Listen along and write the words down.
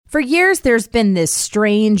For years, there's been this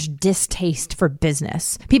strange distaste for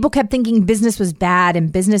business. People kept thinking business was bad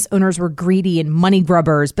and business owners were greedy and money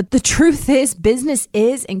grubbers. But the truth is, business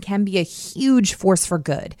is and can be a huge force for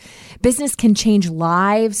good. Business can change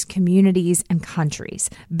lives, communities, and countries.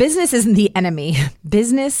 Business isn't the enemy.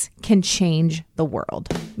 Business can change the world.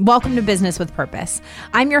 Welcome to Business with Purpose.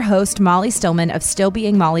 I'm your host, Molly Stillman of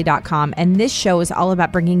StillBeingMolly.com, and this show is all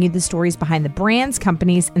about bringing you the stories behind the brands,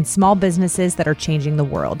 companies, and small businesses that are changing the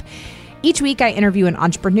world. Each week, I interview an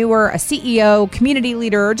entrepreneur, a CEO, community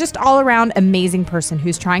leader, or just all-around amazing person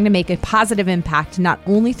who's trying to make a positive impact not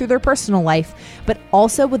only through their personal life, but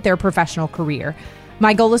also with their professional career.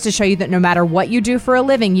 My goal is to show you that no matter what you do for a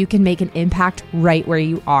living, you can make an impact right where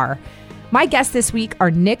you are. My guests this week are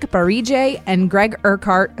Nick Barige and Greg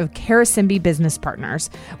Urquhart of Karisimbi Business Partners.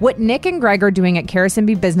 What Nick and Greg are doing at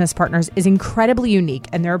Karisimbi Business Partners is incredibly unique,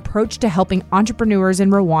 and their approach to helping entrepreneurs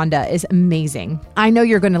in Rwanda is amazing. I know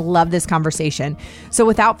you're going to love this conversation. So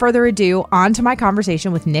without further ado, on to my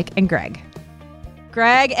conversation with Nick and Greg.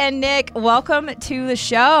 Greg and Nick, welcome to the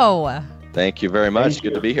show. Thank you very much.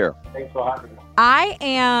 Good to be here. Thanks for having me.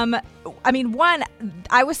 I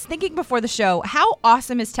was thinking before the show, how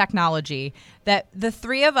awesome is technology that the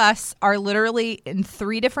three of us are literally in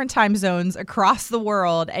 3 different time zones across the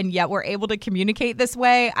world, and yet we're able to communicate this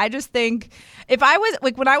way. I just think if I was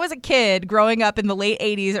when I was a kid growing up in the late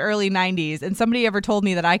 80s, early 90s, and somebody ever told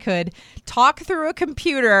me that I could talk through a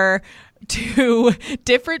computer to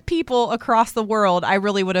different people across the world, I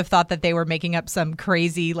really would have thought that they were making up some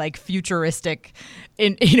crazy, like, futuristic,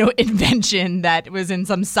 invention that was in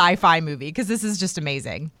some sci-fi movie, because this is just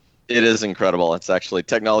amazing. It is incredible. It's actually,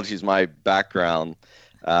 technology is my background,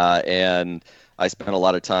 and I spend a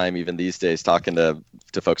lot of time, even these days, talking to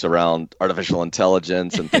folks around artificial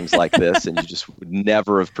intelligence and things like this, and you just would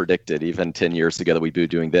never have predicted, even 10 years ago, that we'd be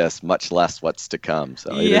doing this, much less what's to come.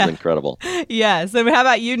 So it is incredible. Yeah. So how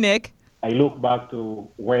about you, Nick? I look back to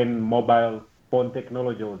when mobile phone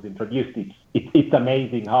technology was introduced. It's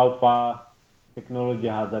amazing how far technology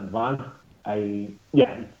has advanced.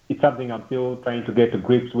 It's something I'm still trying to get to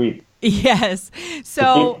grips with. Yes.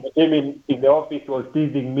 So the team in the office was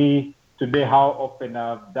teasing me today how often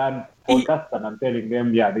I've done podcasts, and I'm telling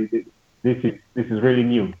them, this is really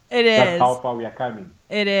new. It is. That's how far we are coming.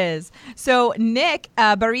 It is. So Nick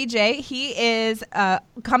Barige, he is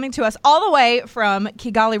coming to us all the way from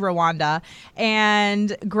Kigali, Rwanda.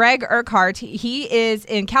 And Greg Urquhart, he is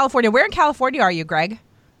in California. Where in California are you, Greg?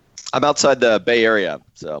 I'm outside the Bay Area.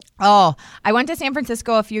 Oh, I went to San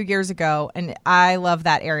Francisco a few years ago, and I love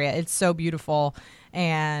that area. It's so beautiful.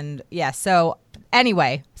 And so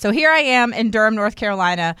anyway, so here I am in Durham, North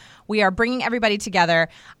Carolina. We are bringing everybody together.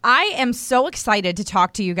 I am so excited to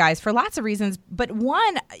talk to you guys for lots of reasons. But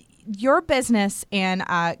one, your business and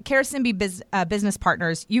Karisimbi Business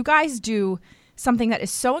Partners, you guys do something that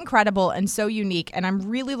is so incredible and so unique. And I'm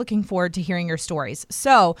really looking forward to hearing your stories.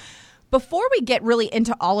 So before we get really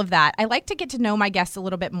into all of that, I like to get to know my guests a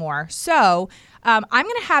little bit more. So I'm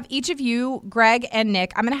going to have each of you, Greg and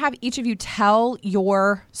Nick, I'm going to have each of you tell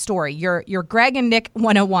your story, your Greg and Nick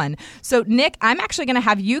 101. So Nick, I'm actually going to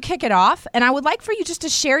have you kick it off, and I would like for you just to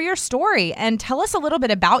share your story and tell us a little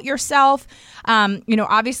bit about yourself.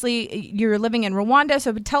 Obviously you're living in Rwanda,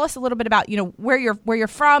 so tell us a little bit about, where you're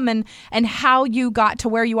from and how you got to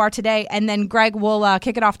where you are today. And then Greg, will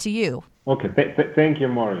kick it off to you. Okay, thank you,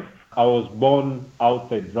 Maurice. I was born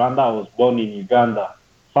outside Rwanda. I was born in Uganda.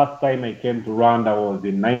 First time I came to Rwanda was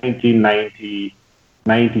in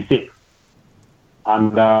 1996.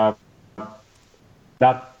 And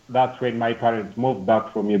that's when my parents moved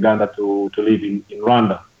back from Uganda to live in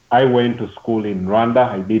Rwanda. I went to school in Rwanda.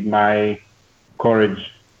 I did my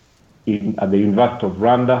college at the University of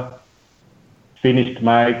Rwanda. Finished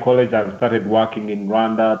my college and started working in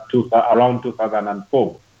Rwanda around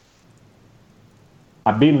 2004.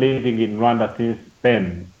 I've been living in Rwanda since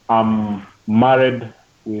then. I'm married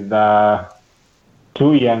with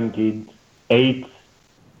 2 young kids,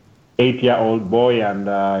 8-year-old boy and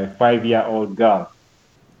a 5-year-old girl.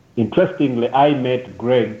 Interestingly, I met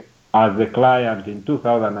Greg as a client in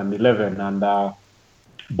 2011, and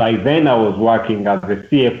by then I was working as the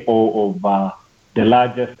CFO of the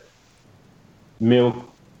largest milk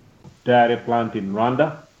dairy plant in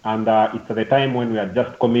Rwanda. And it's at the time when we had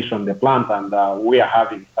just commissioned the plant, and we are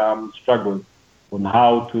having some struggles on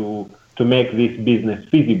how to make this business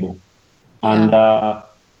feasible. Yeah. And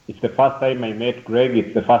it's the first time I met Greg.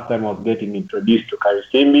 It's the first time I was getting introduced to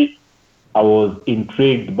Karisimbi. I was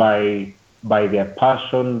intrigued by their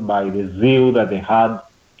passion, by the zeal that they had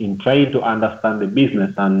in trying to understand the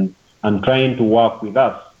business and trying to work with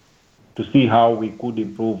us to see how we could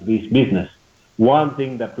improve this business. one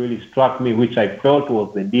thing that really struck me, which I felt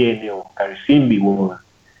was the DNA of Karisimbi, was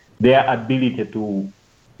their ability to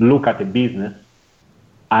look at a business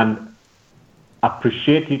and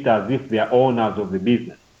appreciate it as if they are owners of the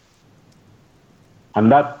business.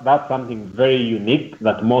 And that's something very unique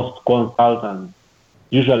that most consultants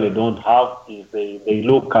usually don't have. Is they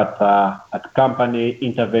look at company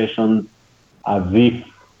interventions as if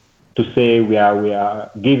to say we are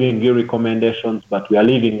giving you recommendations, but we are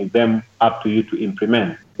leaving them up to you to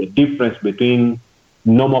implement. The difference between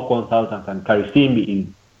normal consultants and Karisimbi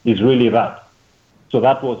is really that. So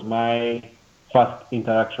that was my first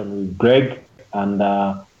interaction with Greg, and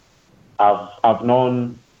I've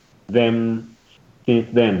known them since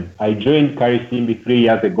then. I joined Karisimbi 3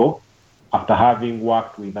 years ago after having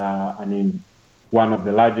worked with one of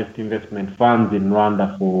the largest investment funds in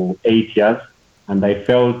Rwanda for 8 years, and I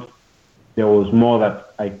felt there was more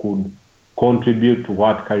that I could contribute to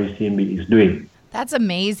what Karisimbi is doing. That's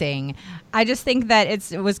amazing. I just think that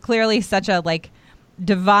it was clearly such a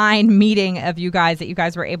divine meeting of you guys that you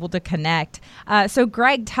guys were able to connect. So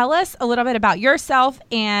Greg, tell us a little bit about yourself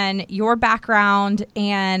and your background,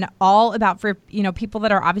 and all about, for people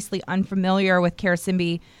that are obviously unfamiliar with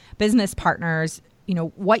Karisimbi Business Partners,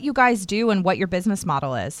 what you guys do and what your business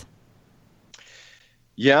model is.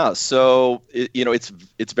 Yeah, so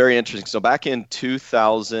it's very interesting. So back in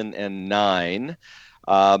 2009,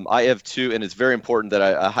 I have two, and it's very important that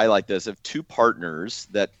I highlight this. I have two partners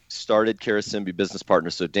that started Karisimbi Business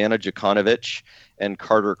Partners. So Dana Jukanovic and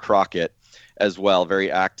Carter Crockett as well,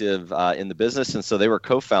 very active in the business. And so they were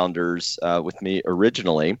co-founders with me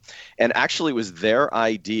originally. And actually it was their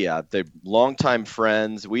idea. They're longtime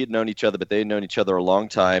friends. We had known each other, but they had known each other a long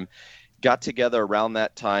time. Got together around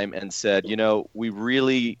that time and said, we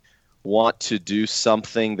really want to do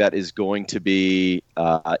something that is going to be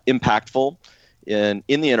impactful in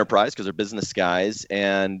the enterprise, because they're business guys,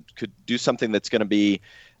 and could do something that's going to be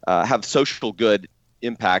have social good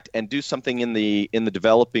impact, and do something in the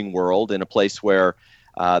developing world, in a place where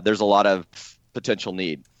there's a lot of potential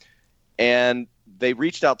need. And they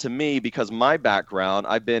reached out to me because my background,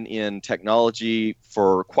 I've been in technology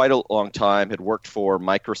for quite a long time, had worked for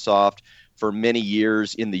Microsoft for many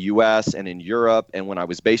years in the US and in Europe. And when I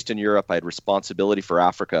was based in Europe, I had responsibility for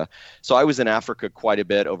Africa. So I was in Africa quite a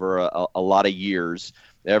bit over a lot of years.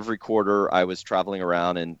 Every quarter I was traveling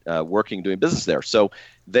around and working, doing business there. So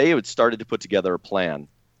they had started to put together a plan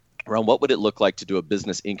around what would it look like to do a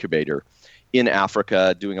business incubator in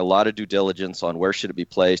Africa, doing a lot of due diligence on where should it be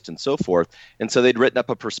placed and so forth. And so they'd written up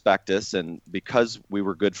a prospectus, and because we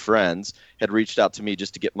were good friends, had reached out to me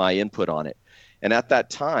just to get my input on it. And at that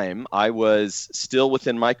time, I was still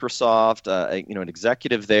within Microsoft, an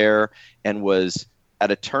executive there, and was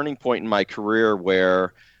at a turning point in my career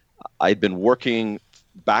where I'd been working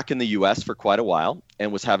back in the US for quite a while,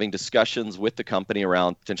 and was having discussions with the company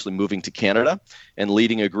around potentially moving to Canada and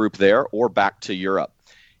leading a group there, or back to Europe.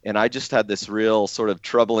 And I just had this real sort of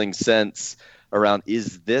troubling sense around,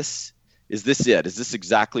 is this it? Is this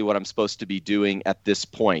exactly what I'm supposed to be doing at this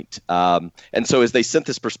point? And so as they sent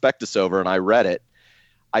this prospectus over and I read it,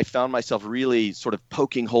 I found myself really sort of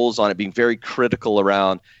poking holes on it, being very critical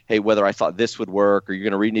around, hey, whether I thought this would work, or you're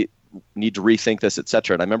going to need to rethink this, et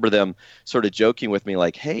cetera. And I remember them sort of joking with me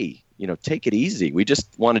like, hey, take it easy. We just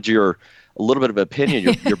wanted a little bit of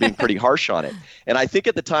opinion. You're being pretty harsh on it. And I think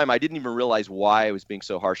at the time I didn't even realize why I was being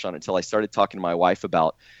so harsh on it until I started talking to my wife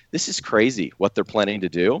about, this is crazy what they're planning to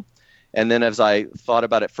do. And then as I thought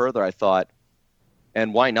about it further, I thought,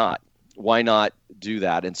 and why not? Why not do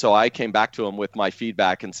that? And so I came back to them with my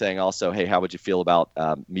feedback and saying also, hey, how would you feel about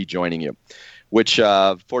me joining you? Which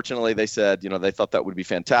fortunately they said, they thought that would be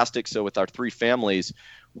fantastic. So with our three families,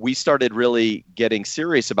 we started really getting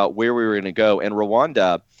serious about where we were going to go. And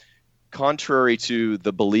Rwanda, contrary to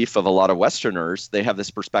the belief of a lot of Westerners, they have this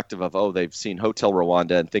perspective of, they've seen Hotel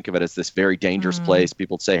Rwanda and think of it as this very dangerous place.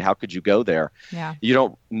 People say, how could you go there? Yeah. You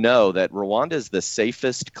don't know that Rwanda is the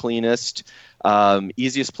safest, cleanest,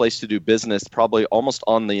 easiest place to do business, probably almost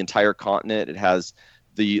on the entire continent. It has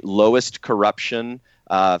the lowest corruption,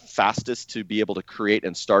 fastest to be able to create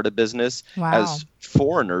and start a business. Wow. As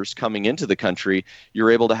foreigners coming into the country,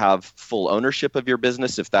 you're able to have full ownership of your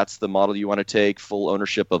business if that's the model you want to take, full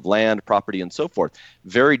ownership of land, property, and so forth.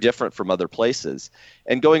 Very different from other places.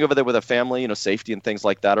 And going over there with a family, safety and things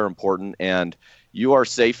like that are important. And you are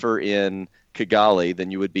safer in Kigali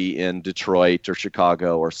than you would be in Detroit or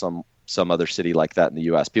Chicago or some other city like that in the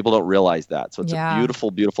U.S. People don't realize that. So it's a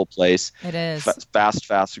beautiful, beautiful place. It is.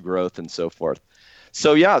 Fast growth and so forth.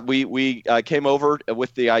 So yeah, we came over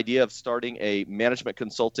with the idea of starting a management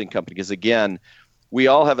consulting company, because again, we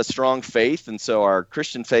all have a strong faith. And so our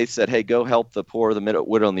Christian faith said, hey, go help the poor, the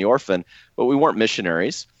widow, and the orphan. But we weren't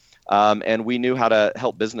missionaries. And we knew how to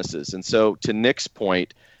help businesses. And so to Nick's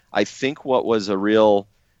point, I think what was a real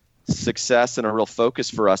success and a real focus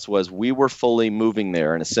for us was we were fully moving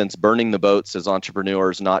there, in a sense, burning the boats as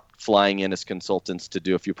entrepreneurs, not flying in as consultants to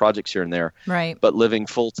do a few projects here and there, right, but living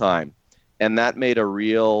full time. And that made a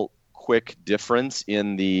real quick difference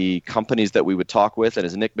in the companies that we would talk with. And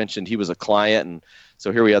as Nick mentioned, he was a client. And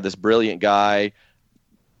so here we had this brilliant guy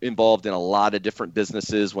involved in a lot of different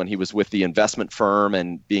businesses when he was with the investment firm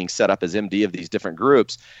and being set up as MD of these different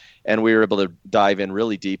groups. And we were able to dive in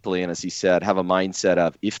really deeply and, as he said, have a mindset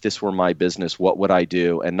of, if this were my business, what would I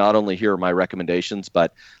do? And not only here are my recommendations,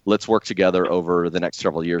 but let's work together over the next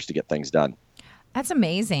several years to get things done. That's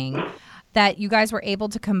amazing that you guys were able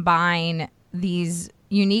to combine these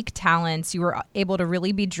unique talents. You were able to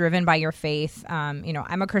really be driven by your faith.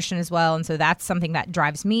 I'm a Christian as well. And so that's something that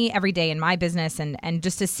drives me every day in my business. And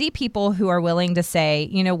just to see people who are willing to say,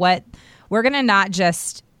 you know what, we're going to not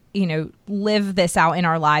just live this out in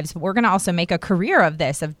our lives, but we're going to also make a career of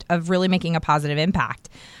this, of really making a positive impact.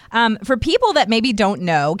 For people that maybe don't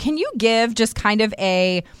know, can you give just kind of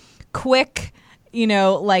a quick,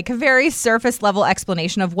 like a very surface level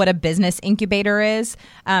explanation of what a business incubator is,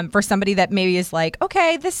 for somebody that maybe is like,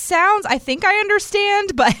 okay, this sounds, I think I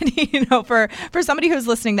understand, but for somebody who's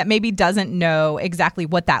listening that maybe doesn't know exactly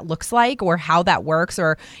what that looks like or how that works,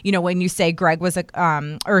 or when you say Nick was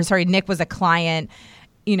a client,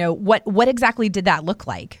 what exactly did that look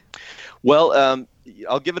like? Well,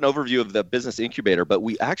 I'll give an overview of the business incubator, but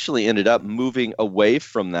we actually ended up moving away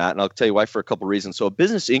from that. And I'll tell you why for a couple of reasons. So a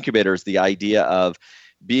business incubator is the idea of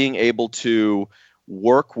being able to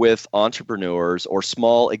work with entrepreneurs or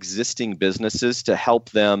small existing businesses to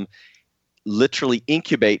help them literally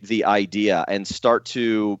incubate the idea and start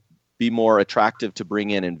to be more attractive to bring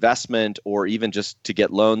in investment, or even just to get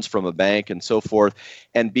loans from a bank and so forth,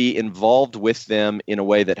 and be involved with them in a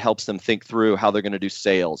way that helps them think through how they're going to do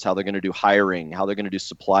sales, how they're going to do hiring, how they're going to do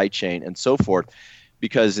supply chain, and so forth.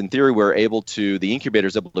 Because in theory, the incubator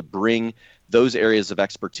is able to bring those areas of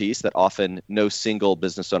expertise that often no single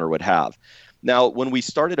business owner would have. Now, when we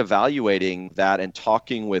started evaluating that and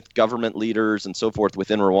talking with government leaders and so forth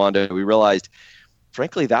within Rwanda, we realized,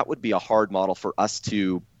 frankly, that would be a hard model for us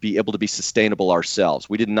to be able to be sustainable ourselves.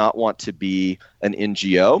 We did not want to be an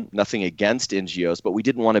NGO, nothing against NGOs, but we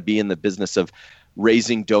didn't want to be in the business of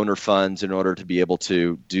raising donor funds in order to be able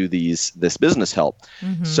to do this business help.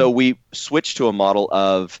 Mm-hmm. So we switched to a model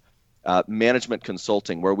of management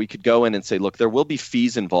consulting, where we could go in and say, look, there will be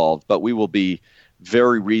fees involved, but we will be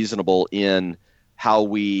very reasonable in how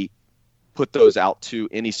we put those out to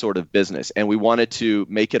any sort of business. And we wanted to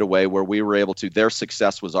make it a way where we were able to, their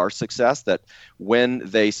success was our success, that when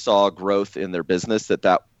they saw growth in their business,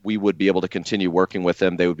 that we would be able to continue working with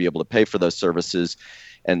them. They would be able to pay for those services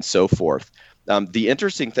and so forth. The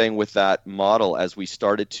interesting thing with that model, as we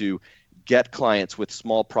started to get clients with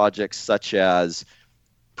small projects such as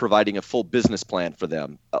providing a full business plan for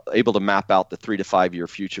them, able to map out the 3 to 5 year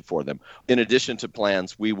future for them. In addition to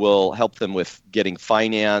plans, we will help them with getting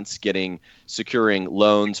finance, securing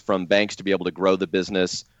loans from banks to be able to grow the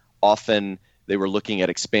business. Often they were looking at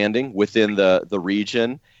expanding within the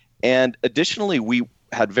region. And additionally, we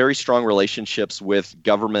had very strong relationships with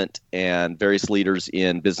government and various leaders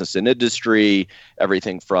in business and industry,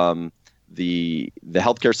 everything from the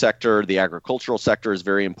healthcare sector, the agricultural sector is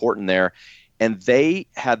very important there. And they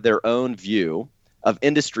had their own view of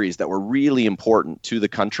industries that were really important to the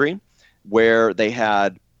country, where they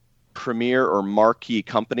had premier or marquee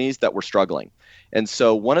companies that were struggling. And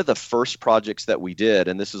so one of the first projects that we did,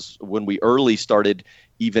 and this is when we early started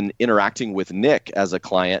even interacting with Nick as a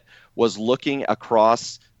client, was looking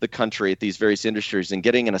across the country at these various industries and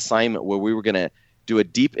getting an assignment where we were going to do a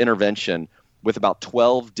deep intervention with about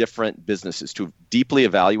 12 different businesses to deeply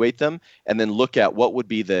evaluate them and then look at what would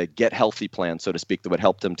be the get healthy plan, so to speak, that would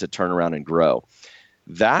help them to turn around and grow.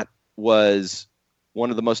 That was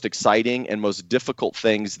one of the most exciting and most difficult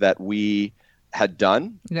things that we had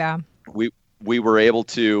done. Yeah. We were able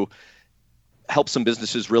to help some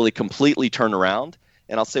businesses really completely turn around.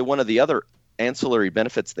 And I'll say one of the other ancillary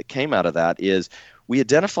benefits that came out of that is we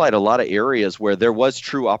identified a lot of areas where there was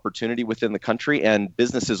true opportunity within the country and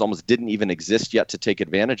businesses almost didn't even exist yet to take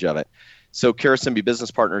advantage of it. So Karasimbi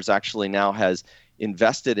Business Partners actually now has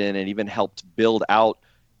invested in and even helped build out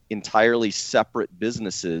entirely separate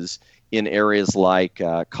businesses in areas like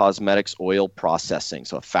cosmetics oil processing.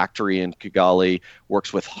 So a factory in Kigali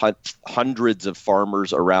works with hundreds of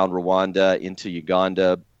farmers around Rwanda, into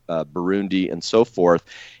Uganda, Burundi, and so forth.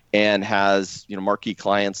 and has, marquee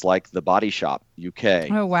clients like the Body Shop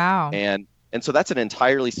UK. Oh, wow. And so that's an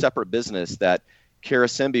entirely separate business that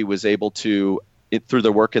Karasimbi was able to, through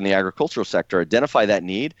their work in the agricultural sector, identify that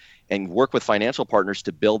need and work with financial partners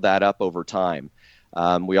to build that up over time.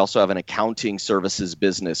 We also have an accounting services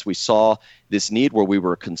business. We saw this need where we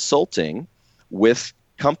were consulting with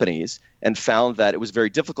companies and found that it was very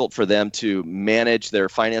difficult for them to manage their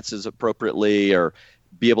finances appropriately or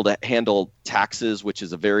be able to handle taxes, which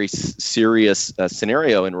is a very serious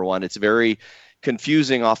scenario in Rwanda. It's very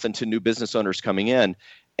confusing often to new business owners coming in.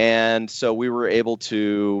 And so we were able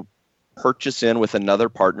to purchase in with another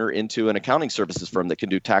partner into an accounting services firm that can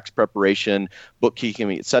do tax preparation,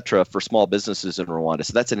 bookkeeping, et cetera, for small businesses in Rwanda.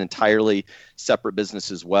 So that's an entirely separate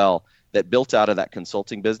business as well that built out of that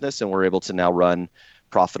consulting business, and we're able to now run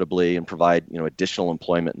profitably and provide, additional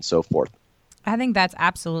employment and so forth. I think that's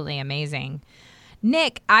absolutely amazing.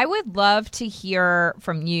 Nick, I would love to hear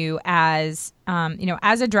from you as,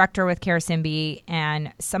 as a director with Karasimbi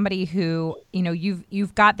and somebody who,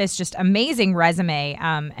 you've got this just amazing resume,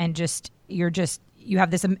 and you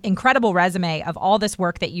have this incredible resume of all this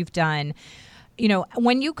work that you've done.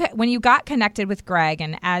 When you got connected with Greg,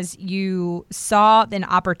 and as you saw an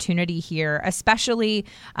opportunity here, especially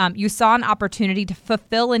you saw an opportunity to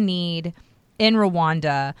fulfill a need in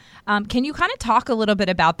Rwanda. Can you kind of talk a little bit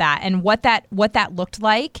about that and what that looked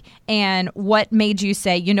like, and what made you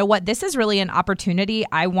say, what, this is really an opportunity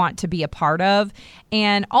I want to be a part of?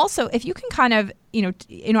 And also, if you can kind of,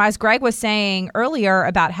 as Greg was saying earlier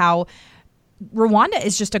about how Rwanda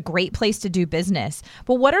is just a great place to do business,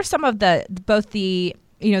 but what are some of the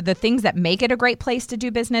things that make it a great place to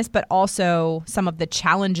do business, but also some of the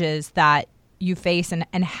challenges that you face,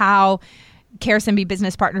 and how Karasimbi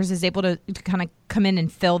Business Partners is able to kind of come in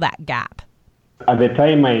and fill that gap? At the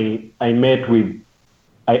time I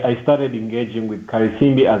started engaging with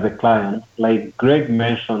Karasimbi as a client, like Greg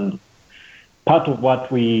mentioned, part of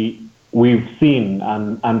what we've seen,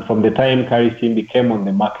 and from the time Karasimbi came on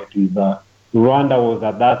the market, is Rwanda was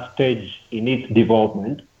at that stage in its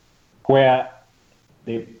development where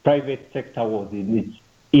the private sector was in its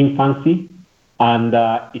infancy. And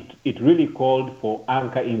it really called for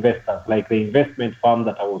anchor investors, like the investment firm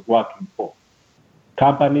that I was working for.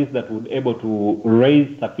 Companies that would be able to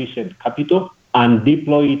raise sufficient capital and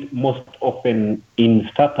deploy it most often in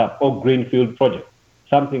startup or greenfield projects,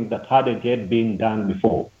 something that hadn't yet been done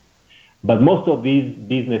before. But most of these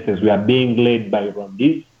businesses were being led by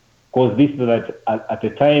Rwandese, because this is at a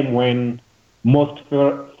time when most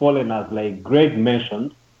foreigners, like Greg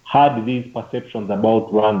mentioned, had these perceptions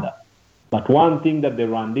about Rwanda. But one thing that the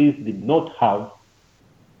Rwandese did not have,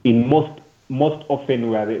 in most often,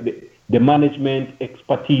 were the management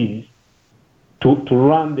expertise to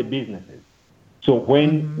run the businesses. So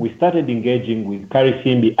when we started engaging with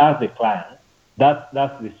Karasimbi as a client, that's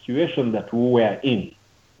the situation that we were in.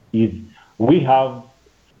 Is we have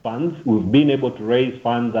funds, we've been able to raise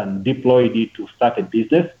funds and deploy it to start a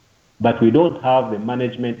business, but we don't have the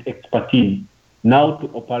management expertise now to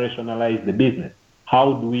operationalize the business.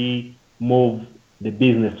 How do we move the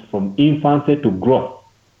business from infancy to growth?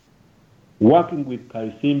 Working with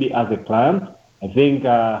Karasimbi as a client, I think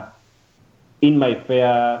in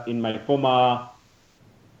my former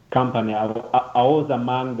company, I was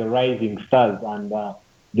among the rising stars, and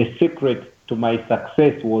the secret to my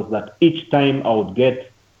success was that each time I would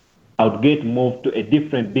get moved to a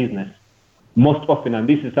different business, most often, and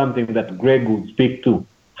this is something that Greg would speak to,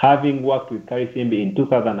 having worked with Karasimbi in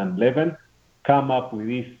 2011, come up with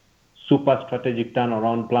this super strategic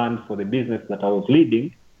turnaround plan for the business that I was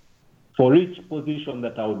leading. For each position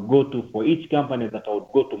that I would go to, for each company that I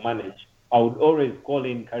would go to manage, I would always call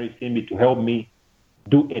in Karasimbi to help me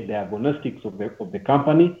do a diagnostics of the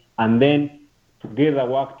company, and then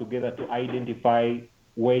work together to identify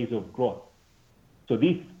ways of growth. So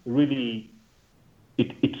this really,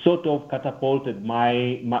 it sort of catapulted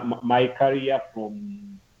my career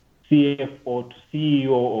from CFO to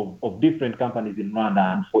CEO of different companies in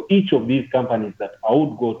Rwanda. And for each of these companies that I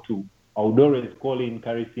would go to, I would always call in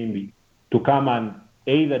Karasimbi to come and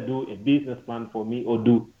either do a business plan for me or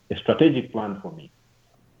do a strategic plan for me.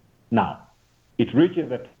 Now, it reaches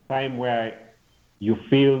a time where you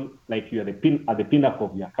feel like you're at the pinnacle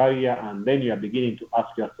of your career, and then you are beginning to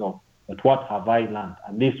ask yourself, but what have I learned?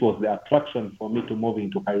 And this was the attraction for me to move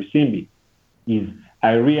into Karasimbi, is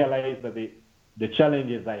I realized that the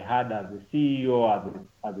challenges I had as a CEO,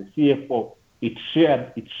 as a CFO, it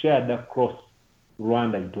shared across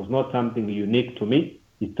Rwanda. It was not something unique to me.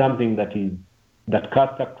 It's something that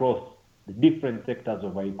cuts across the different sectors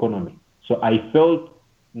of our economy. So I felt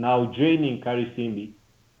now joining Karasimbi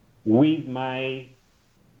with my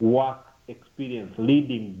work experience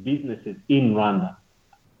leading businesses in Rwanda.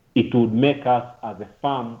 It would make us as a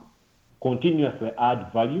firm continuously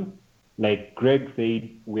add value. Like Greg said,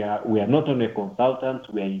 we are not only consultants,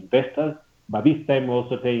 we are investors, but this time we're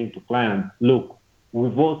also saying to clients, look,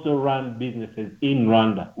 we've also run businesses in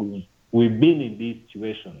Rwanda. We've been in these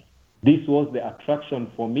situations. This was the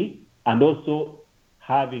attraction for me, and also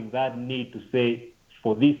having that need to say,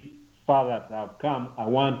 for this further that have come, I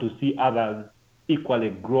want to see others equally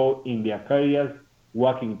grow in their careers,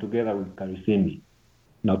 working together with Karisimbi.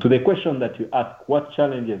 Now, to the question that you asked, what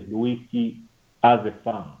challenges do we see as a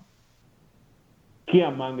firm? Key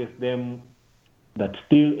amongst them that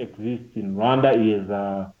still exists in Rwanda is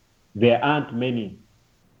there aren't many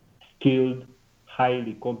skilled,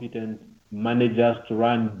 highly competent managers to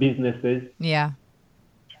run businesses. Yeah.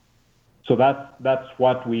 So that's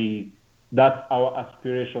our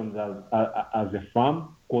aspirations as a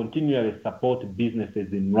firm. Continually support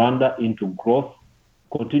businesses in Rwanda into growth.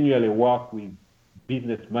 Continually work with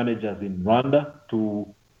business managers in Rwanda to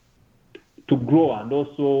grow, and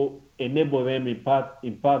also enable them,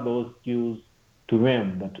 impart those skills to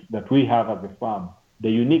them that we have as a firm. The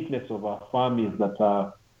uniqueness of our firm is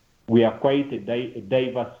that we are quite a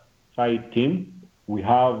diversified team. We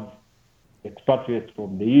have expatriates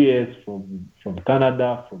from the US, from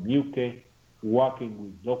Canada, from UK, working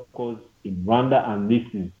with locals in Rwanda, and this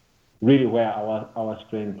is really where our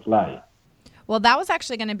strengths lie. Well, that was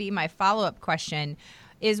actually going to be my follow-up question,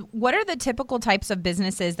 is what are the typical types of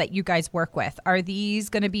businesses that you guys work with? Are these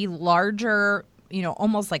going to be larger,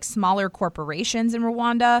 almost like smaller corporations in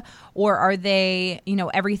Rwanda, or are they,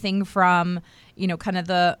 everything from, kind of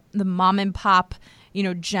the mom and pop,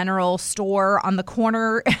 general store on the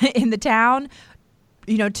corner in the town,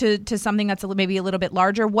 to something that's maybe a little bit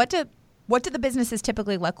larger? What do the businesses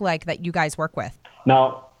typically look like that you guys work with?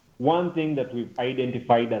 Now, one thing that we've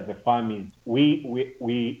identified as a firm is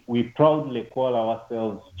we proudly call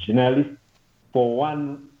ourselves generalists for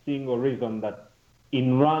one single reason, that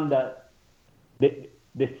in Rwanda, the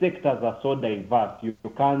sectors are so diverse. You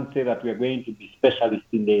can't say that we are going to be specialists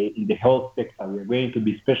in the health sector. We are going to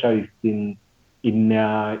be specialists in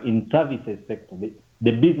services sector.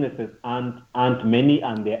 The businesses aren't many,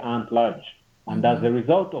 and they aren't large. And as a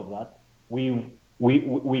result of that, we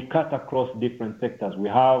cut across different sectors.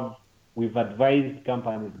 We've advised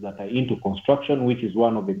companies that are into construction, which is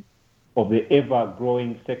one of the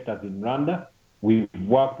ever-growing sectors in Rwanda. We've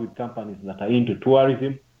worked with companies that are into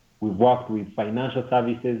tourism. We've worked with financial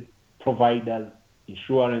services providers,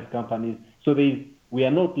 insurance companies. So we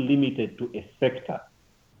are not limited to a sector.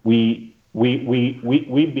 We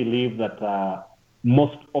believe that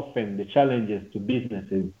most often the challenges to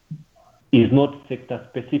businesses is not sector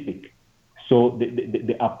specific. So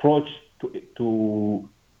the approach to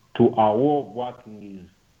our way of working is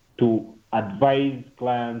to advise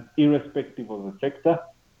clients irrespective of the sector,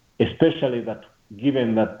 especially that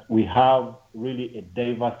given that we have really a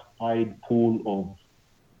diversified pool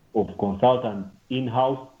of consultants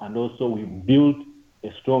in-house, and also we've built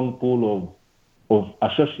a strong pool of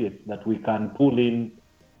associates that we can pull in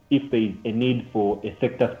if there is a need for a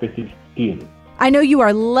sector-specific skill. I know you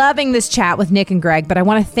are loving this chat with Nick and Greg, but I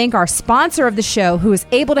want to thank our sponsor of the show who is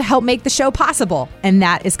able to help make the show possible, and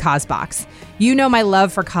that is Cosbox. You know my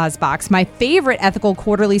love for Cosbox, my favorite ethical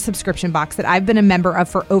quarterly subscription box that I've been a member of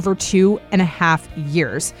for over 2.5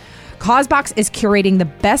 years. Cosbox is curating the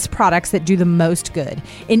best products that do the most good.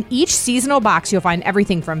 In each seasonal box, you'll find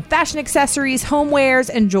everything from fashion accessories, homewares,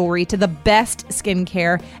 and jewelry to the best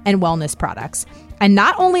skincare and wellness products. And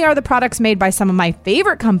not only are the products made by some of my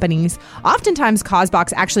favorite companies, oftentimes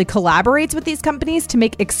Cosbox actually collaborates with these companies to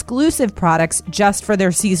make exclusive products just for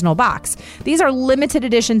their seasonal box. These are limited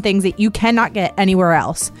edition things that you cannot get anywhere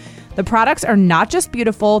else. The products are not just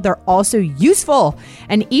beautiful, they're also useful.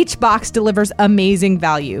 And each box delivers amazing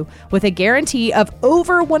value with a guarantee of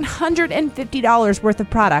over $150 worth of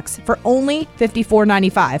products for only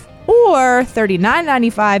 $54.95 or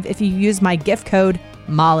 $39.95 if you use my gift code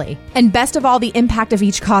Molly. And best of all, the impact of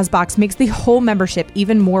each Cosbox makes the whole membership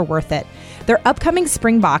even more worth it. Their upcoming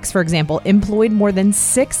spring box, for example, employed more than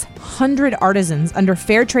 600 artisans under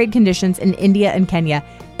fair trade conditions in India and Kenya,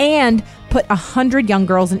 and put 100 young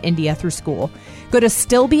girls in India through school. Go to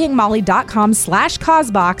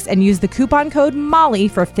stillbeingmolly.com/Cosbox and use the coupon code Molly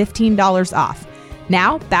for $15 off.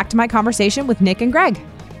 Now, back to my conversation with Nick and Greg.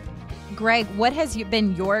 Greg, what has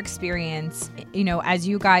been your experience, as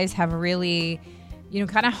you guys have really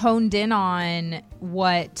kind of honed in on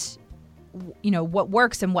what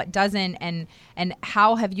works and what doesn't, and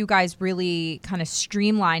how have you guys really kind of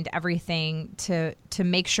streamlined everything to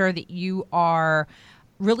make sure that you are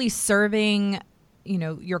really serving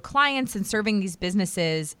your clients and serving these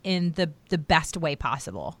businesses in the best way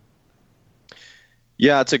possible?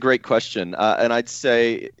 Yeah, it's a great question. And I'd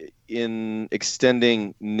say in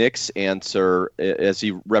extending Nick's answer, as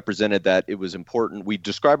he represented that it was important, we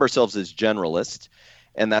describe ourselves as generalists,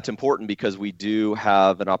 and that's important because we do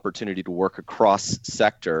have an opportunity to work across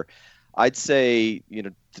sector. I'd say,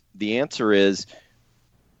 the answer is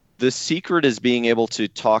the secret is being able to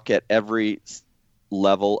talk at every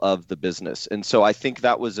level of the business. And so I think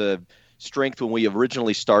that was a strength when we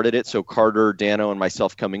originally started it. So Carter, Dano, and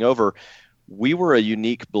myself coming over, we were a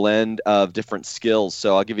unique blend of different skills.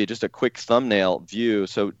 So I'll give you just a quick thumbnail view.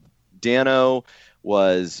 So Dano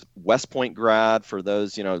was West Point grad. For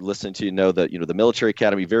those, listening to the military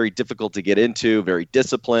academy, very difficult to get into, very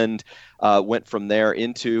disciplined. Went from there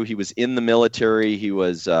he was in the military. He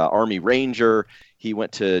was Army Ranger. He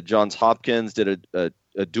went to Johns Hopkins, did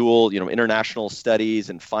a dual, international studies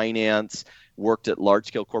and finance. Worked at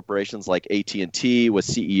large-scale corporations like AT&T, was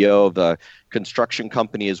CEO of a construction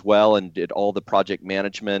company as well, and did all the project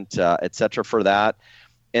management, et cetera, for that.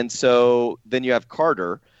 And so then you have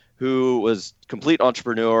Carter, who was complete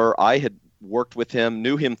entrepreneur. I had worked with him,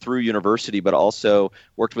 knew him through university, but also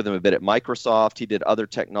worked with him a bit at Microsoft. He did other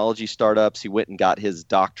technology startups. He went and got his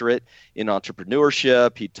doctorate in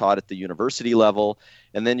entrepreneurship. He taught at the university level.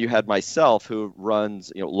 And then you had myself, who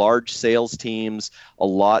runs large sales teams, a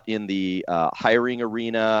lot in the hiring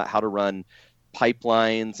arena, how to run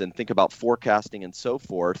pipelines and think about forecasting and so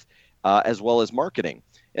forth, as well as marketing.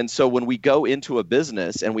 And so when we go into a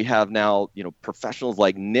business and we have now professionals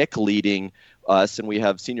like Nick leading us, and we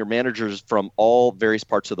have senior managers from all various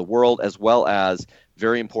parts of the world, as well as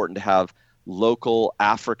very important to have local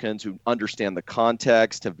Africans who understand the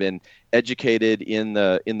context, have been educated in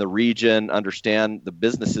the region, understand the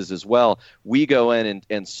businesses as well. We go in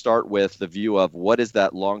and start with the view of what is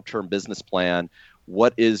that long-term business plan?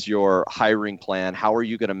 What is your hiring plan? How are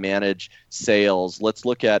you going to manage sales? Let's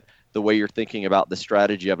look at the way you're thinking about the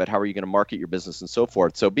strategy of it. How are you going to market your business and so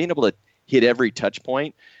forth? So being able to hit every touch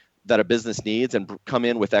point that a business needs and come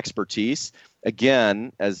in with expertise.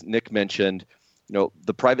 Again, as Nick mentioned,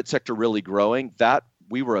 the private sector really growing, that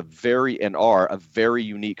we were are a very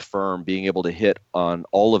unique firm, being able to hit on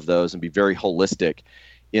all of those and be very holistic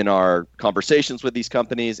in our conversations with these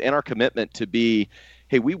companies and our commitment to be,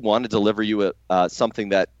 hey, we want to deliver you something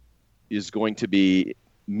that is going to be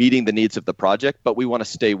meeting the needs of the project, but we want to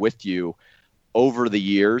stay with you over the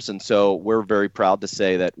years. And so we're very proud to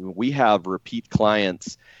say that we have repeat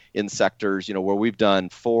clients in sectors, where we've done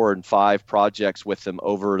 4 and 5 projects with them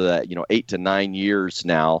over the, 8 to 9 years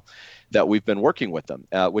now that we've been working with them,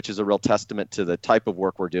 which is a real testament to the type of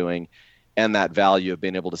work we're doing and that value of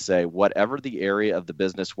being able to say, whatever the area of the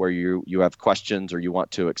business where you have questions or you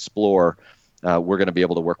want to explore, we're going to be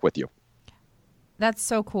able to work with you. That's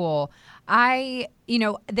so cool.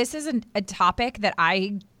 This is a topic that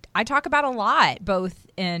I talk about a lot, both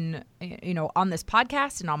in, on this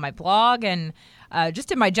podcast and on my blog, and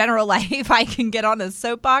just in my general life. I can get on a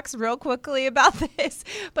soapbox real quickly about this.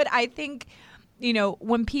 But I think,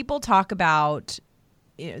 when people talk about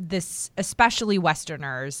this, especially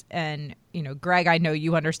Westerners, and, Greg, I know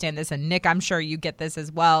you understand this, and Nick, I'm sure you get this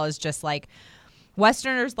as well, is just like,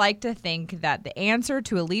 Westerners like to think that the answer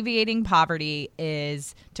to alleviating poverty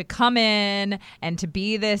is to come in and to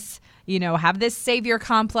be this, have this savior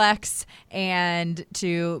complex and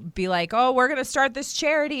to be like, oh, we're going to start this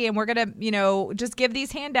charity and we're going to, just give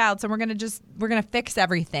these handouts and we're going to fix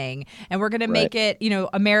everything and we're going to make it,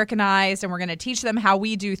 Americanized, and we're going to teach them how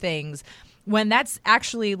we do things. When that's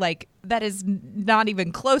actually that is not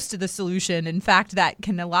even close to the solution. In fact, that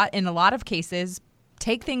can in a lot of cases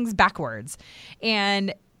take things backwards.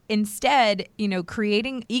 And instead,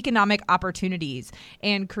 creating economic opportunities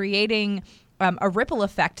and creating a ripple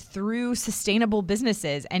effect through sustainable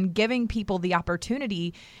businesses and giving people the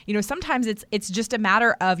opportunity. Sometimes it's just a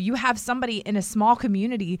matter of you have somebody in a small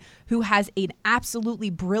community who has an absolutely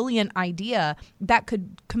brilliant idea that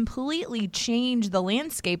could completely change the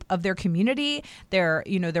landscape of their community, their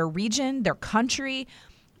region, their country.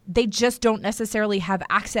 They just don't necessarily have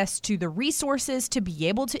access to the resources to be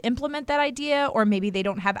able to implement that idea, or maybe they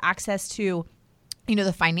don't have access to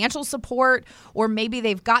the financial support, or maybe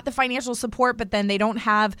they've got the financial support, but then they don't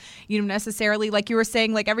have, necessarily, like you were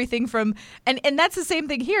saying, like everything from, and that's the same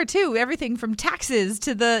thing here too, everything from taxes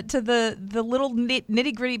to the little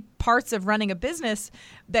nitty gritty parts of running a business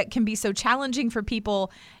that can be so challenging for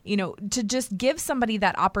people, to just give somebody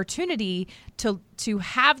that opportunity to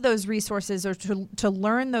have those resources or to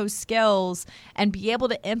learn those skills and be able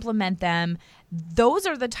to implement them. Those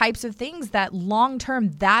are the types of things that long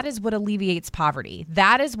term, that is what alleviates poverty.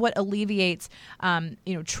 That is what alleviates,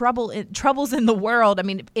 troubles in the world. I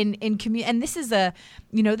mean, in community, and this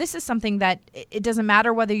is something that it doesn't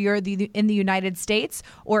matter whether you're in the United States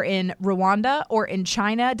or in Rwanda or in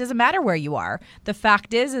China. It doesn't matter where you are. The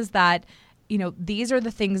fact is that these are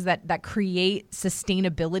the things that create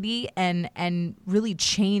sustainability and really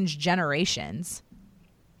change generations.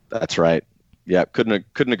 That's right. Yeah,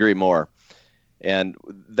 couldn't agree more. And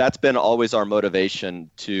that's been always our motivation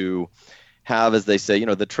to have, as they say,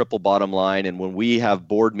 the triple bottom line. And when we have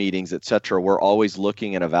board meetings, et cetera, we're always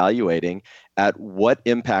looking and evaluating at what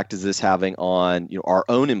impact is this having on our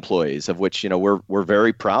own employees, of which we're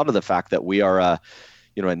very proud of the fact that we are a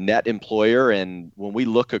net employer. And when we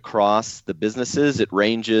look across the businesses, it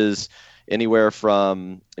ranges anywhere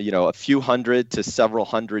from a few hundred to several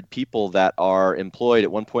hundred people that are employed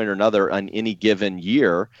at one point or another on any given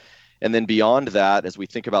year. And then beyond that, as we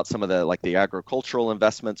think about some of the agricultural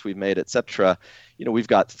investments we've made, et cetera, we've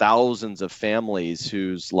got thousands of families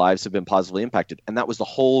whose lives have been positively impacted. And that was the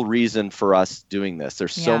whole reason for us doing this.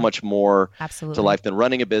 There's so much more to life than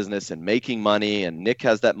running a business and making money. And Nick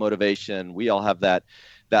has that motivation. We all have that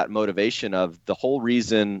motivation of the whole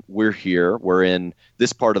reason we're here. We're in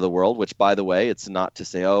this part of the world, which, by the way, it's not to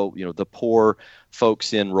say, the poor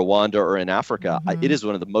folks in Rwanda or in Africa. Mm-hmm. It is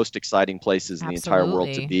one of the most exciting places in the entire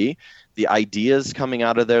world to be. The ideas coming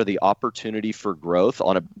out of there, the opportunity for growth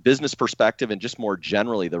on a business perspective, and just more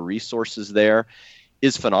generally, the resources there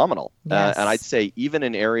is phenomenal. Yes. And I'd say even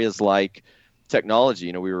in areas like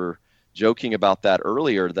technology, we were joking about that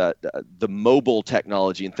earlier, that the mobile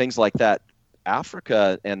technology and things like that,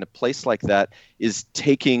 Africa and a place like that is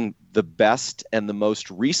taking the best and the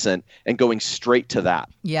most recent and going straight to that.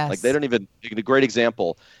 Yes. Like they don't even, a great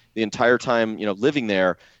example, the entire time, living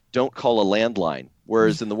there, don't call a landline.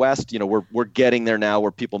 Whereas in the West, we're getting there now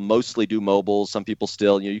where people mostly do mobile. Some people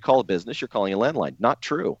still, you call a business, you're calling a landline. Not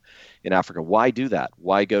true in Africa. Why do that?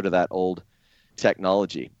 Why go to that old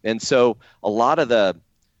technology? And so a lot of the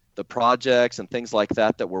projects and things like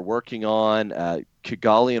that we're working on,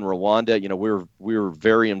 Kigali and Rwanda, we're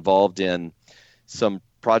very involved in some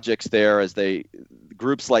projects there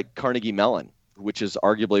groups like Carnegie Mellon, which is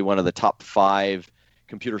arguably one of the top 5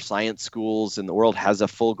 computer science schools in the world, has a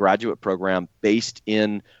full graduate program based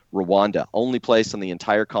in Rwanda. Only place on the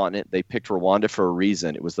entire continent. They picked Rwanda for a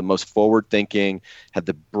reason. It was the most forward-thinking, had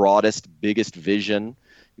the broadest, biggest vision.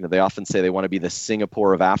 They often say they want to be the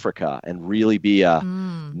Singapore of Africa and really be a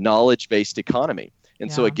knowledge-based economy.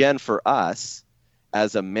 And so again, for us,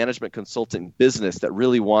 as a management consulting business that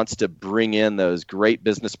really wants to bring in those great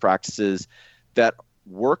business practices that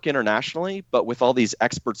work internationally, but with all these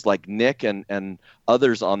experts like Nick and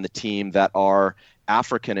others on the team that are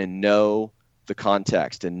African and know the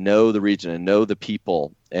context and know the region and know the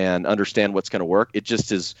people and understand what's going to work, it just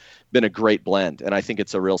has been a great blend. And I think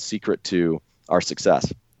it's a real secret to our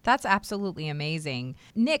success. That's absolutely amazing.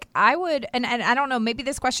 Nick, I would, and I don't know, maybe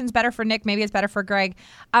this question's better for Nick, maybe it's better for Greg.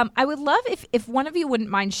 I would love if one of you wouldn't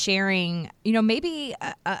mind sharing, maybe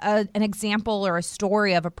an example or a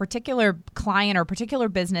story of a particular client or a particular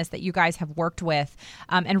business that you guys have worked with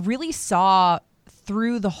and really saw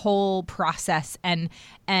through the whole process and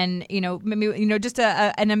maybe just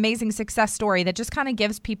an amazing success story that just kind of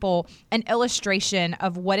gives people an illustration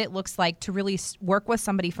of what it looks like to really work with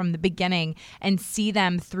somebody from the beginning and see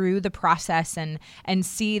them through the process and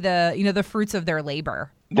see the fruits of their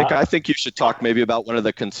labor. Nick, I think you should talk maybe about one of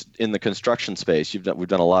in the construction space. We've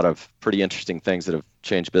done a lot of pretty interesting things that have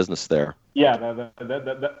changed business there. Yeah,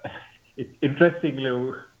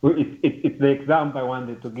 interestingly, it's the example I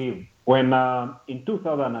wanted to give. When in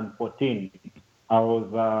 2014, I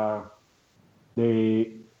was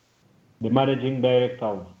the managing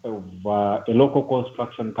director of a local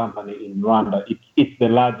construction company in Rwanda. It's the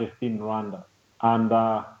largest in Rwanda. And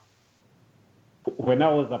when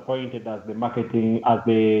I was appointed as the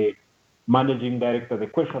managing director, the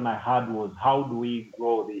question I had was, how do we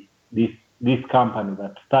grow this company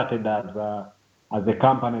that started as a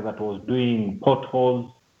company that was doing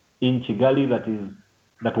potholes in Kigali,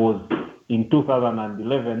 that was in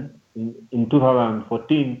 2011, in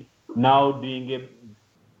 2014, now doing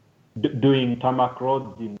tarmac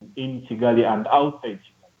roads in Kigali and outside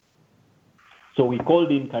Kigali. So we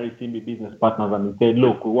called in Karisimbi Business Partners and we said,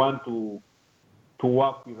 look, we want to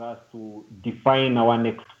work with us to define our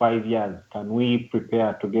next 5 years. Can we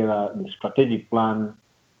prepare together the strategic plan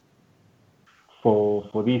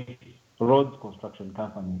for this roads construction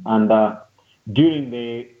company. And during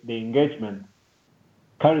the engagement,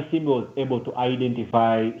 Karisimbi was able to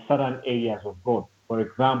identify certain areas of growth. For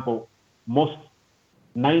example,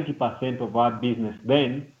 90% of our business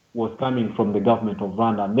then was coming from the government of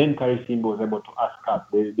Rwanda. And then Karisimbi was able to ask us,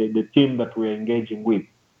 the team that we're engaging with,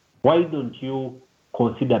 why don't you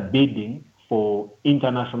consider bidding for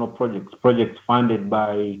international projects funded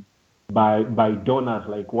by donors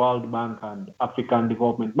like World Bank and African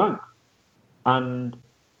Development Bank? And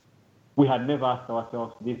we had never asked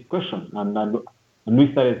ourselves this question. And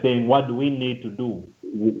we started saying, what do we need to do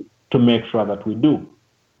to make sure that we do?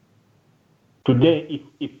 Today,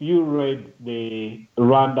 if you read the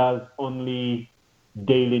Rwanda's only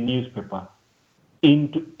daily newspaper,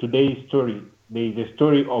 in today's story, there is a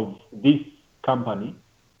story of this company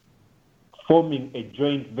forming a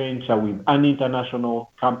joint venture with an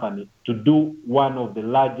international company to do one of the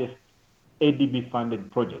largest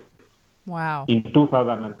ADB-funded projects. Wow. In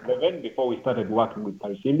 2007, before we started working with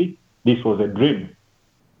Karisimbi, this was a dream.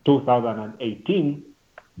 2018,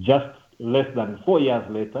 just less than 4 years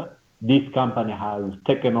later, this company has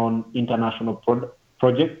taken on international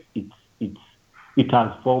projects. It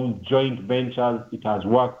has formed joint ventures. It has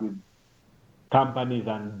worked with companies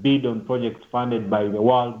and bid on projects funded by the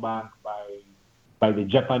World Bank, by the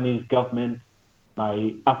Japanese government,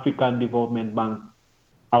 by African Development Bank.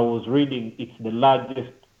 I was reading it's the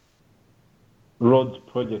largest roads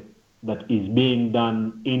project that is being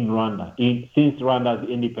done in Rwanda since Rwanda's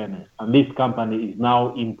independence. And this company is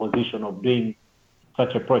now in position of doing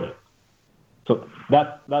such a project. So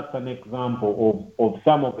that's an example of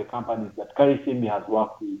some of the companies that Karisimbi has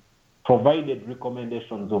worked with, provided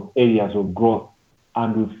recommendations of areas of growth,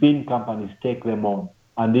 and we've seen companies take them on,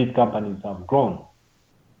 and these companies have grown.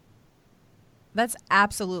 That's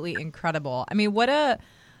absolutely incredible. I mean,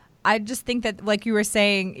 I just think that, like you were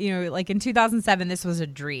saying, like in 2007, this was a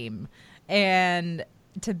dream. And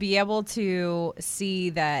to be able to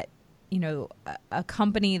see that, a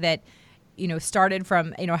company that, started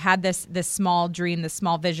from, had this small dream, this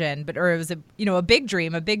small vision, or it was a big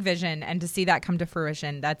dream, a big vision, and to see that come to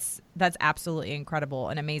fruition, that's absolutely incredible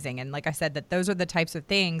and amazing. And like I said, that those are the types of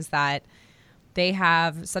things that they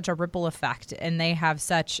have such a ripple effect, and they have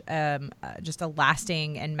such just a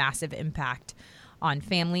lasting and massive impact on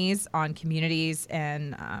families, on communities,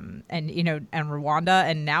 and Rwanda,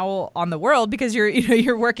 and now on the world, because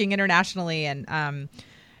you're working internationally and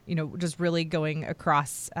just really going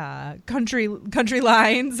across country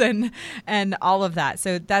lines and all of that.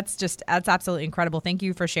 So that's absolutely incredible. Thank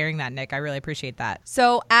you for sharing that, Nick. I really appreciate that.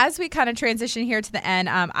 So as we kind of transition here to the end,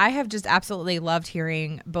 I have just absolutely loved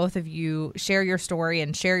hearing both of you share your story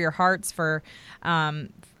and share your hearts for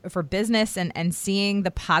business and seeing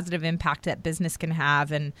the positive impact that business can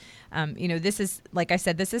have. And, this is, like I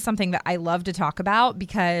said, this is something that I love to talk about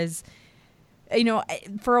because,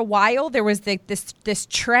 for a while there was this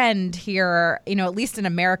trend here, at least in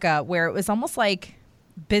America, where it was almost like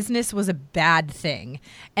business was a bad thing.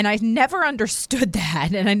 And I never understood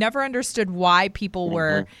that. And I never understood why people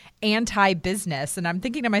were anti-business. And I'm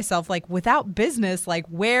thinking to myself, like, without business, like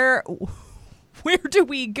where do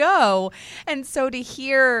we go? And so to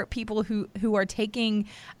hear people who are taking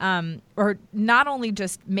or not only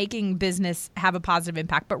just making business have a positive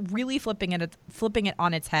impact, but really flipping it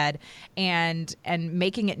on its head and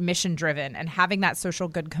making it mission driven and having that social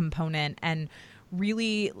good component, and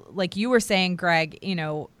really, like you were saying, Greg,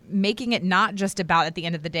 making it not just about, at the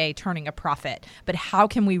end of the day, turning a profit, but how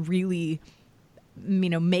can we really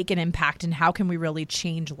make an impact, and how can we really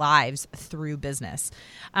change lives through business?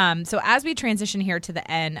 So as we transition here to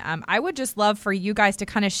the end, I would just love for you guys to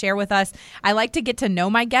kind of share with us. I like to get to know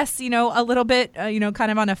my guests, a little bit,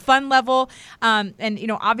 kind of on a fun level. And,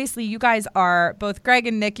 obviously you guys are, both Greg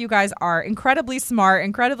and Nick, you guys are incredibly smart,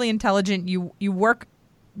 incredibly intelligent. You work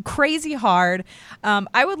crazy hard.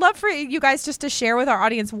 I would love for you guys just to share with our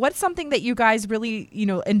audience what's something that you guys really,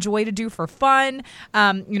 enjoy to do for fun.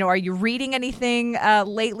 Are you reading anything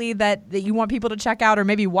lately that you want people to check out, or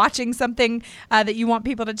maybe watching something that you want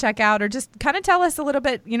people to check out, or just kind of tell us a little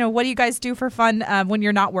bit, what do you guys do for fun when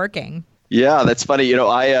you're not working? Yeah, that's funny.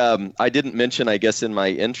 I didn't mention, I guess, in my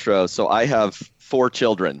intro, so I have 4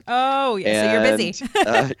 children. Oh, yeah. So you're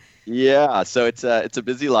busy. Yeah, so it's a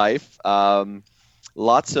busy life.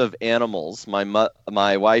 Lots of animals.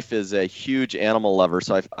 My wife is a huge animal lover,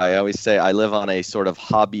 so I always say I live on a sort of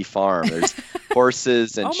hobby farm. There's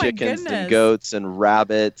horses and chickens and goats and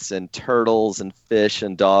rabbits and turtles and fish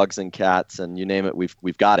and dogs and cats, and you name it,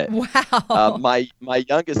 we've got it. Wow. My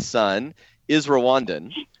youngest son is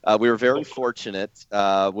Rwandan. We were very fortunate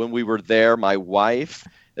when we were there. My wife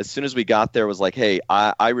as soon as we got there, was like, hey,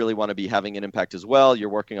 I really want to be having an impact as well. You're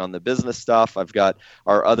working on the business stuff. I've got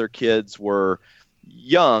our other kids were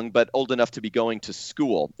young, but old enough to be going to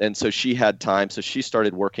school. And so she had time. So she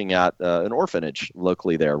started working at an orphanage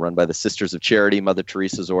locally there, run by the Sisters of Charity, Mother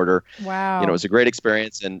Teresa's order. Wow. It was a great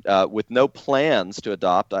experience. And with no plans to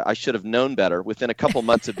adopt, I should have known better. Within a couple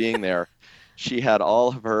months of being there, she had all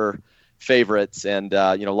of her favorites. And,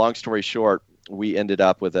 long story short, we ended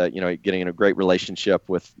up with getting in a great relationship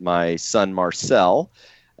with my son, Marcel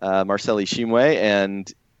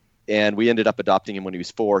Ishimwe, and we ended up adopting him when he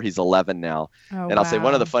was 4. He's 11 now. Oh, and I'll say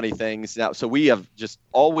one of the funny things now, so we have just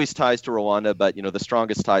always ties to Rwanda, but the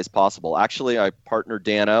strongest ties possible. Actually, our partner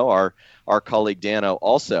Dano, our colleague Dano,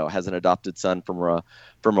 also has an adopted son from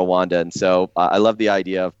Rwanda. And so I love the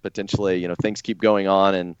idea of potentially, things keep going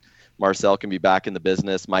on and Marcel can be back in the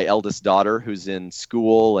business. My eldest daughter, who's in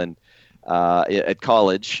school and at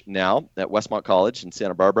college now, at Westmont College in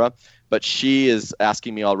Santa Barbara, but she is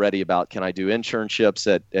asking me already about, can I do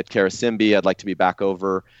internships at Karisimbi? I'd like to be back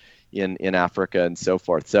over in Africa and so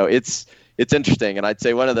forth. So it's interesting. And I'd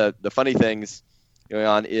say one of the funny things going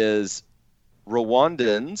on is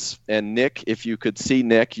Rwandans, and Nick, if you could see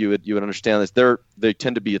Nick, you would understand this. They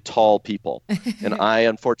tend to be tall people. And I,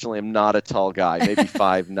 unfortunately, am not a tall guy, maybe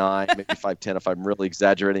 5'9", maybe 5'10", if I'm really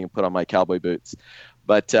exaggerating and put on my cowboy boots.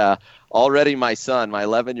 But already my son, my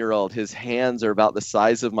 11-year-old, his hands are about the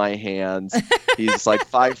size of my hands. He's like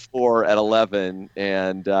 5'4" at 11,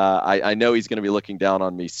 and I know he's going to be looking down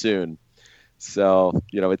on me soon. So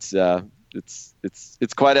it's a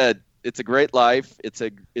great life.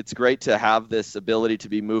 It's great to have this ability to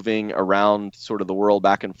be moving around sort of the world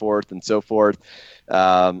back and forth and so forth.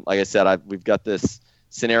 Like I said, we've got this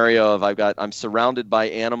scenario of I'm surrounded by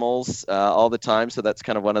animals all the time, so that's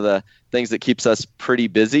kind of one of the things that keeps us pretty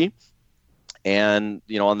busy. And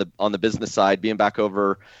on the business side, being back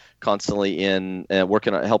over constantly in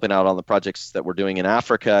helping out on the projects that we're doing in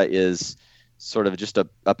Africa is sort of just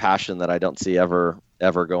a passion that I don't see ever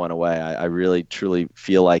going away. I really truly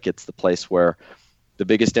feel like it's the place where the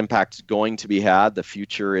biggest impact is going to be had. The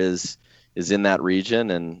future is in that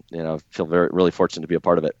region, and feel really fortunate to be a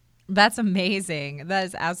part of it. That's amazing. That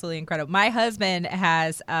is absolutely incredible. My husband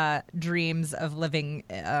has dreams of living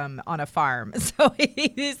on a farm. So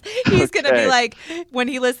he's going to be like, when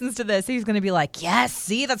he listens to this, he's going to be like, yes,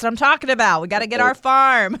 see, that's what I'm talking about. We got to get our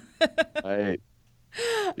farm. Right.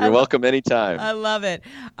 You're welcome anytime. I love it.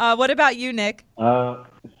 What about you, Nick?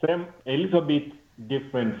 Same, a little bit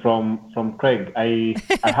different from Craig. I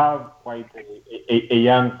have quite a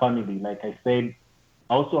young family. Like I said,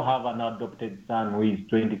 I also have an adopted son who is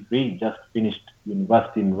 23, just finished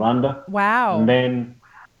university in Rwanda. Wow. And then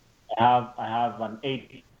I have an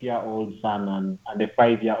 8-year-old son and a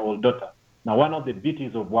 5-year-old daughter. Now, one of the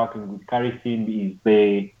beauties of working with Karisimbi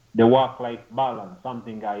is the work-life balance,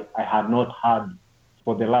 something I had not had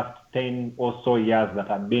for the last 10 or so years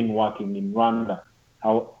that I've been working in Rwanda.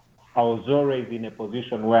 I was always in a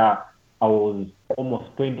position where I was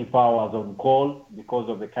almost 24 hours on call because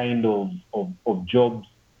of the kind of jobs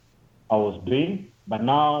I was doing. But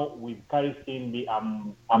now with Karisimbi,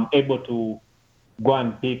 I'm able to go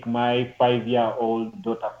and pick my 5-year-old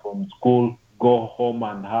daughter from school, go home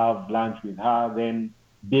and have lunch with her, then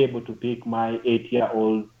be able to pick my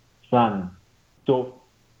 8-year-old son. So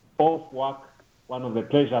off work, one of the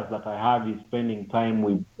pleasures that I have is spending time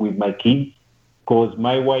with my kids, because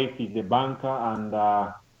my wife is a banker and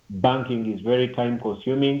banking is very time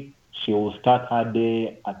consuming. She will start her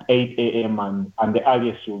day at 8 a.m. and the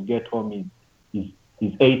earliest she will get home is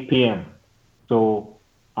 8 p.m. So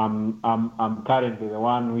I'm currently the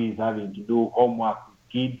one who is having to do homework with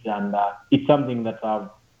kids, and it's something that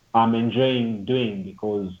I'm enjoying doing,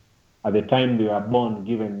 because at the time they were born,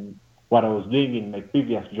 given what I was doing in my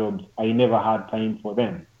previous jobs, I never had time for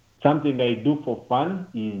them. Something I do for fun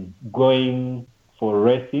is going for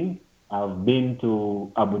racing. I've been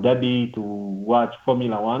to Abu Dhabi to watch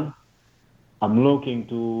Formula One. I'm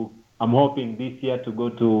hoping this year to go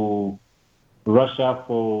to Russia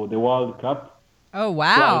for the World Cup. Oh,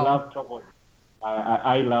 wow. So I love traveling.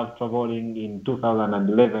 I love traveling. In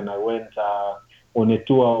 2011, I went on a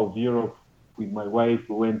tour of Europe with my wife.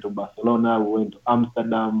 We went to Barcelona, we went to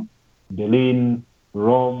Amsterdam, Berlin,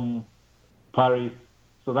 Rome, Paris.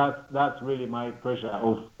 So that's really my pleasure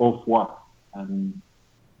of work. And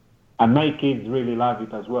my kids really love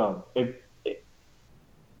it as well.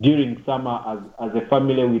 During summer, as a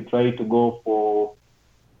family, we try to go for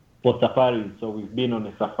safaris. So we've been on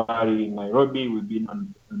a safari in Nairobi, we've been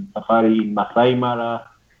on a safari in Masai Mara,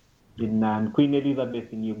 in Queen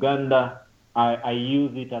Elizabeth in Uganda. I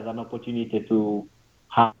use it as an opportunity to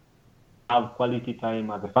have have quality time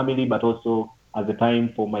as a family, but also as a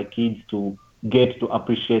time for my kids to get to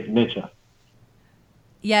appreciate nature.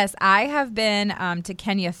 Yes, I have been to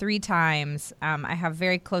Kenya 3 times. I have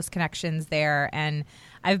very close connections there, and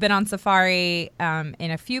I've been on safari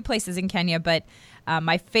in a few places in Kenya, but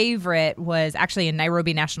my favorite was actually in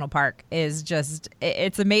Nairobi National Park.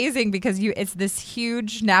 It's amazing because it's this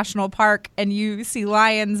huge national park and you see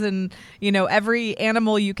lions and, every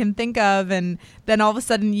animal you can think of. And then all of a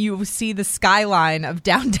sudden you see the skyline of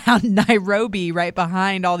downtown Nairobi right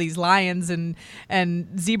behind all these lions and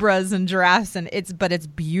zebras and giraffes. And it's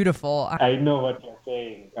beautiful. I know what you're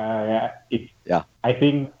saying. I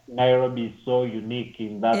think Nairobi is so unique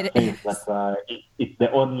in that sense that it's the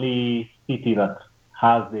only city that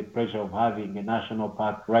has the pleasure of having a national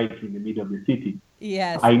park right in the middle of the city.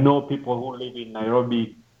 Yes. I know people who live in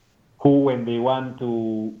Nairobi who, when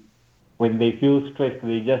they feel stressed,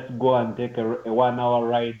 they just go and take a 1-hour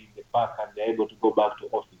ride in the park and they're able to go back to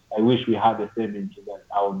office. I wish we had the same in Sudan.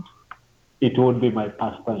 It would be my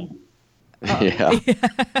pastime. Yeah.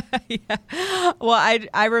 Yeah. Well,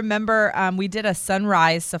 I remember we did a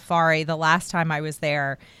sunrise safari the last time I was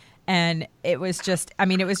there. And it was just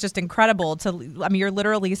incredible you're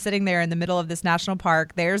literally sitting there in the middle of this national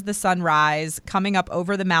park. There's the sunrise coming up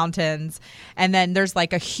over the mountains. And then there's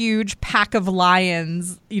like a huge pack of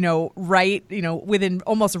lions, within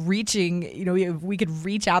almost reaching, we could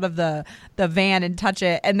reach out of the van and touch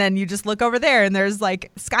it. And then you just look over there and there's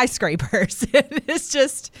like skyscrapers.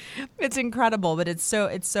 It's incredible, but it's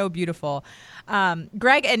so beautiful.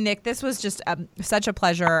 Greg and Nick, this was just such a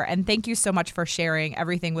pleasure. And thank you so much for sharing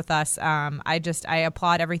everything with us. I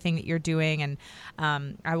applaud everything that you're doing, and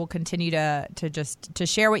I will continue to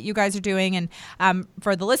share what you guys are doing. And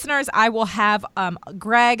for the listeners, I will have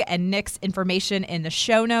Greg and Nick's information in the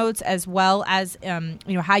show notes, as well as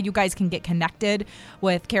how you guys can get connected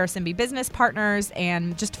with Karasimbi Business Partners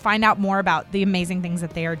and just find out more about the amazing things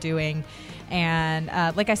that they are doing. And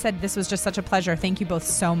like I said, this was just such a pleasure. Thank you both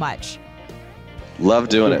so much. Love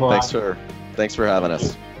doing it. Thanks for having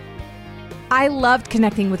us. I loved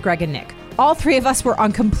connecting with Greg and Nick. All 3 of us were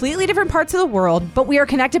on completely different parts of the world, but we are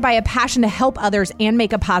connected by a passion to help others and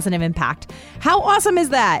make a positive impact. How awesome is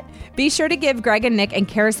that? Be sure to give Greg and Nick and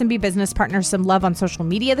Karasimbi Business Partners some love on social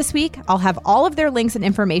media this week. I'll have all of their links and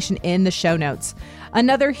information in the show notes.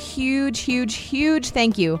 Another huge, huge, huge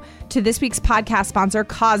thank you to this week's podcast sponsor,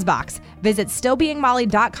 CauseBox. Visit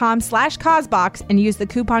stillbeingmolly.com/CauseBox and use the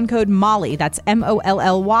coupon code MOLLY, that's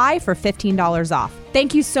MOLLY, for $15 off.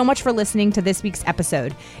 Thank you so much for listening to this week's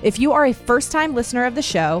episode. If you are a first-time listener of the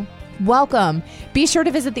show, welcome. Be sure to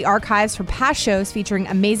visit the archives for past shows featuring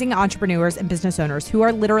amazing entrepreneurs and business owners who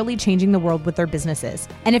are literally changing the world with their businesses.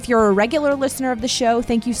 And if you're a regular listener of the show,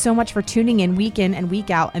 thank you so much for tuning in and week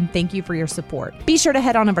out, and thank you for your support. Be sure to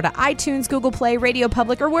head on over to iTunes, Google Play, Radio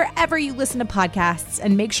Public, or wherever you listen to podcasts,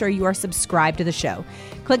 and make sure you are subscribed to the show.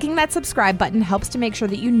 Clicking that subscribe button helps to make sure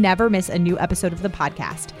that you never miss a new episode of the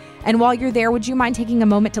podcast. And while you're there, would you mind taking a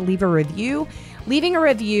moment to leave a review? Leaving a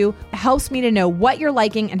review helps me to know what you're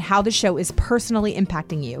liking and how the show is personally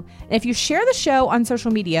impacting you. And if you share the show on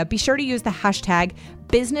social media, be sure to use the hashtag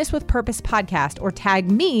Business with Purpose Podcast, or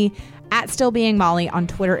tag me at StillBeingMolly on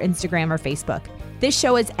Twitter, Instagram, or Facebook. This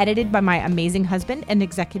show is edited by my amazing husband and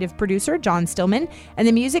executive producer, John Stillman, and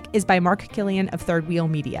the music is by Mark Killian of Third Wheel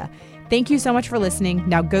Media. Thank you so much for listening.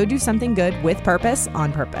 Now go do something good with purpose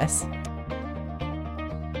on purpose.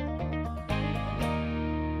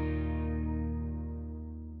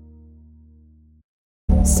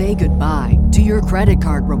 Say goodbye to your credit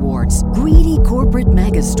card rewards. Greedy corporate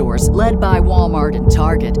mega stores, led by Walmart and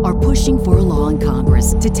Target, are pushing for a law in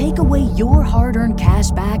Congress to take away your hard-earned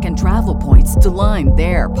cash back and travel points to line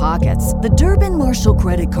their pockets. The Durbin-Marshall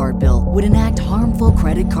credit card bill would enact harmful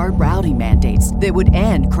credit card routing mandates that would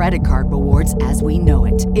end credit card rewards as we know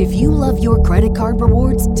it. If you love your credit card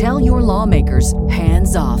rewards, tell your lawmakers,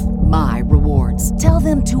 hands off my rewards. Tell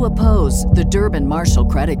them to oppose the Durbin-Marshall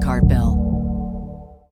credit card bill.